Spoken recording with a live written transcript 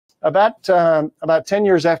about 10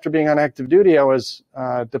 years after being on active duty, I was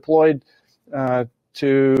deployed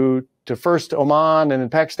to first Oman and in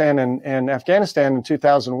Pakistan and Afghanistan in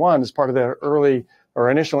 2001 as part of the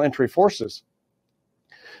initial entry forces.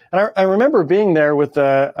 And I remember being there with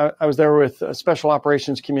I was there with a special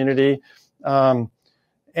operations community, and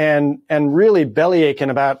really belly aching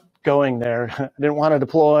about going there. I didn't want to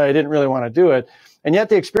deploy. I didn't really want to do it. And yet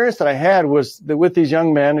the experience that I had was that with these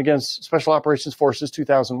young men against Special Operations Forces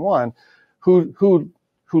 2001, who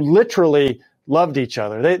literally loved each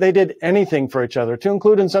other. They did anything for each other, to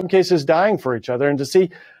include in some cases dying for each other, and to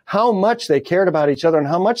see how much they cared about each other and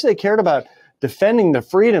how much they cared about defending the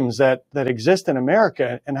freedoms that exist in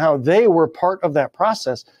America and how they were part of that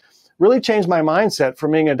process really changed my mindset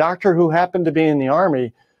from being a doctor who happened to be in the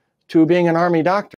Army to being an Army doctor.